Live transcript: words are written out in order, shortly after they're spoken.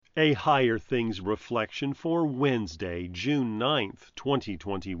A Higher Things reflection for Wednesday, June 9th,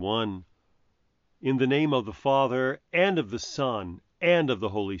 2021. In the name of the Father, and of the Son, and of the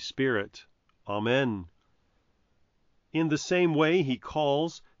Holy Spirit. Amen. In the same way he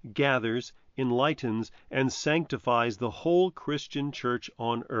calls, gathers, enlightens, and sanctifies the whole Christian church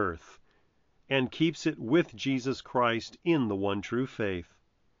on earth, and keeps it with Jesus Christ in the one true faith.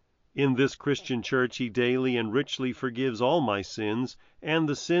 In this Christian church he daily and richly forgives all my sins and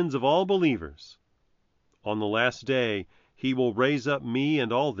the sins of all believers. On the last day he will raise up me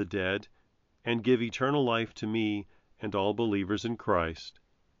and all the dead, and give eternal life to me and all believers in Christ.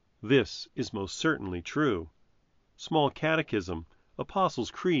 This is most certainly true. Small Catechism, Apostles'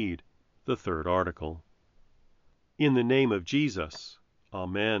 Creed, the third article. In the name of Jesus.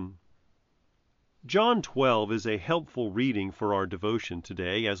 Amen. John 12 is a helpful reading for our devotion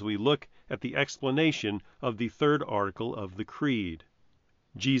today as we look at the explanation of the third article of the Creed.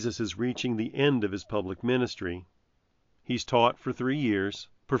 Jesus is reaching the end of his public ministry. He's taught for 3 years,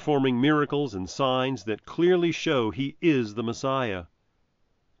 performing miracles and signs that clearly show he is the Messiah.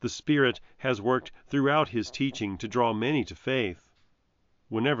 The Spirit has worked throughout his teaching to draw many to faith.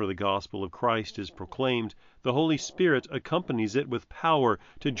 Whenever the gospel of Christ is proclaimed, the Holy Spirit accompanies it with power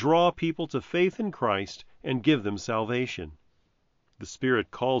to draw people to faith in Christ and give them salvation. The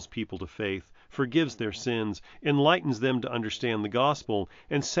Spirit calls people to faith, forgives their sins, enlightens them to understand the gospel,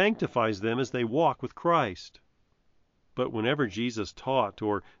 and sanctifies them as they walk with Christ. But whenever Jesus taught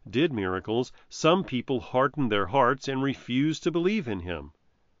or did miracles, some people hardened their hearts and refused to believe in him.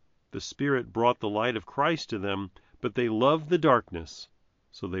 The Spirit brought the light of Christ to them, but they loved the darkness,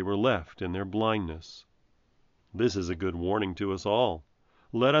 so they were left in their blindness. This is a good warning to us all.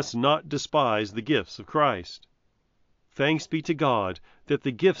 Let us not despise the gifts of Christ. Thanks be to God that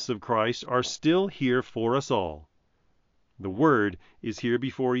the gifts of Christ are still here for us all. The Word is here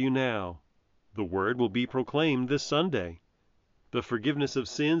before you now. The Word will be proclaimed this Sunday. The forgiveness of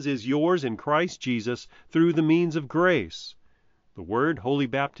sins is yours in Christ Jesus through the means of grace, the Word, Holy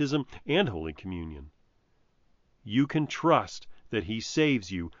Baptism, and Holy Communion. You can trust that he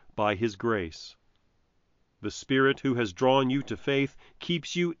saves you by his grace. The Spirit who has drawn you to faith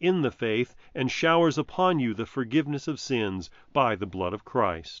keeps you in the faith and showers upon you the forgiveness of sins by the blood of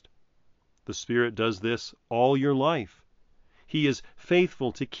Christ. The Spirit does this all your life. He is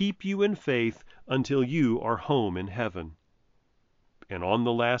faithful to keep you in faith until you are home in heaven. And on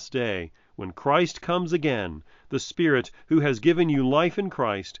the last day, when Christ comes again, the Spirit who has given you life in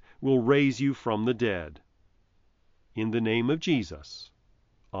Christ will raise you from the dead. In the name of Jesus.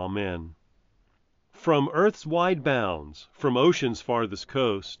 Amen. From earth's wide bounds, from ocean's farthest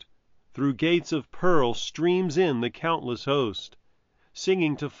coast, through gates of pearl streams in the countless host,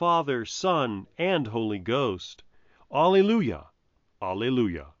 singing to Father, Son, and Holy Ghost. Alleluia!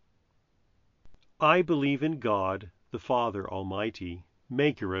 Alleluia! I believe in God, the Father Almighty,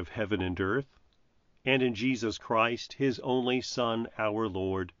 maker of heaven and earth, and in Jesus Christ, his only Son, our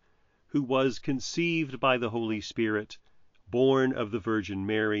Lord, who was conceived by the Holy Spirit, born of the Virgin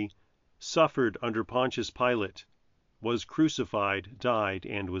Mary, suffered under Pontius Pilate, was crucified, died,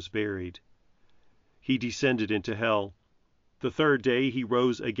 and was buried. He descended into hell. The third day he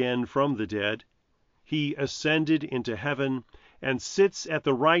rose again from the dead. He ascended into heaven and sits at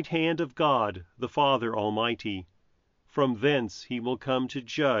the right hand of God, the Father Almighty. From thence he will come to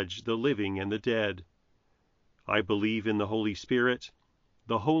judge the living and the dead. I believe in the Holy Spirit,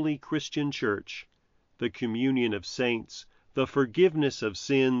 the holy Christian Church, the communion of saints, the forgiveness of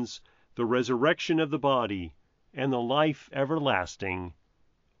sins, the resurrection of the body, and the life everlasting.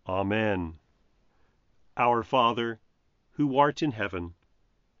 Amen. Our Father, who art in heaven,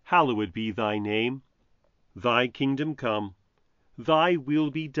 hallowed be thy name. Thy kingdom come, thy will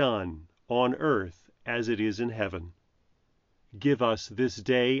be done, on earth as it is in heaven. Give us this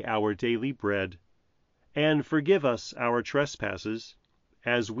day our daily bread, and forgive us our trespasses,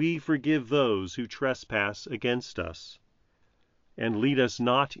 as we forgive those who trespass against us. And lead us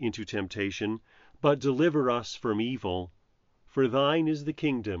not into temptation, but deliver us from evil. For thine is the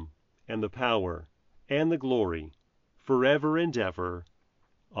kingdom, and the power, and the glory, forever and ever.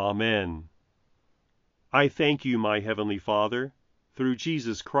 Amen. I thank you, my heavenly Father, through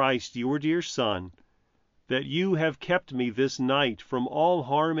Jesus Christ, your dear Son, that you have kept me this night from all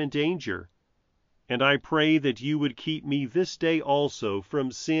harm and danger, and I pray that you would keep me this day also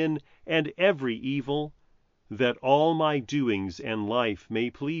from sin and every evil, that all my doings and life may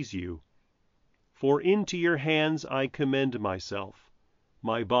please you. For into your hands I commend myself,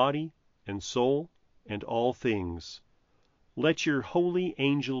 my body and soul and all things. Let your holy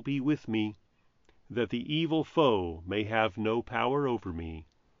angel be with me, that the evil foe may have no power over me.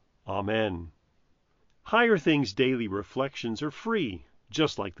 Amen. Higher Things Daily Reflections are free,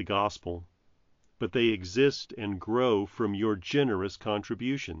 just like the Gospel, but they exist and grow from your generous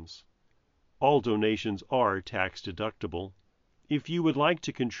contributions. All donations are tax deductible. If you would like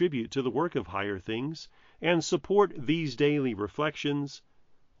to contribute to the work of Higher Things and support these daily reflections,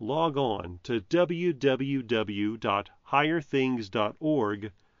 log on to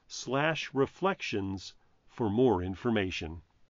www.higherthings.org/reflections for more information.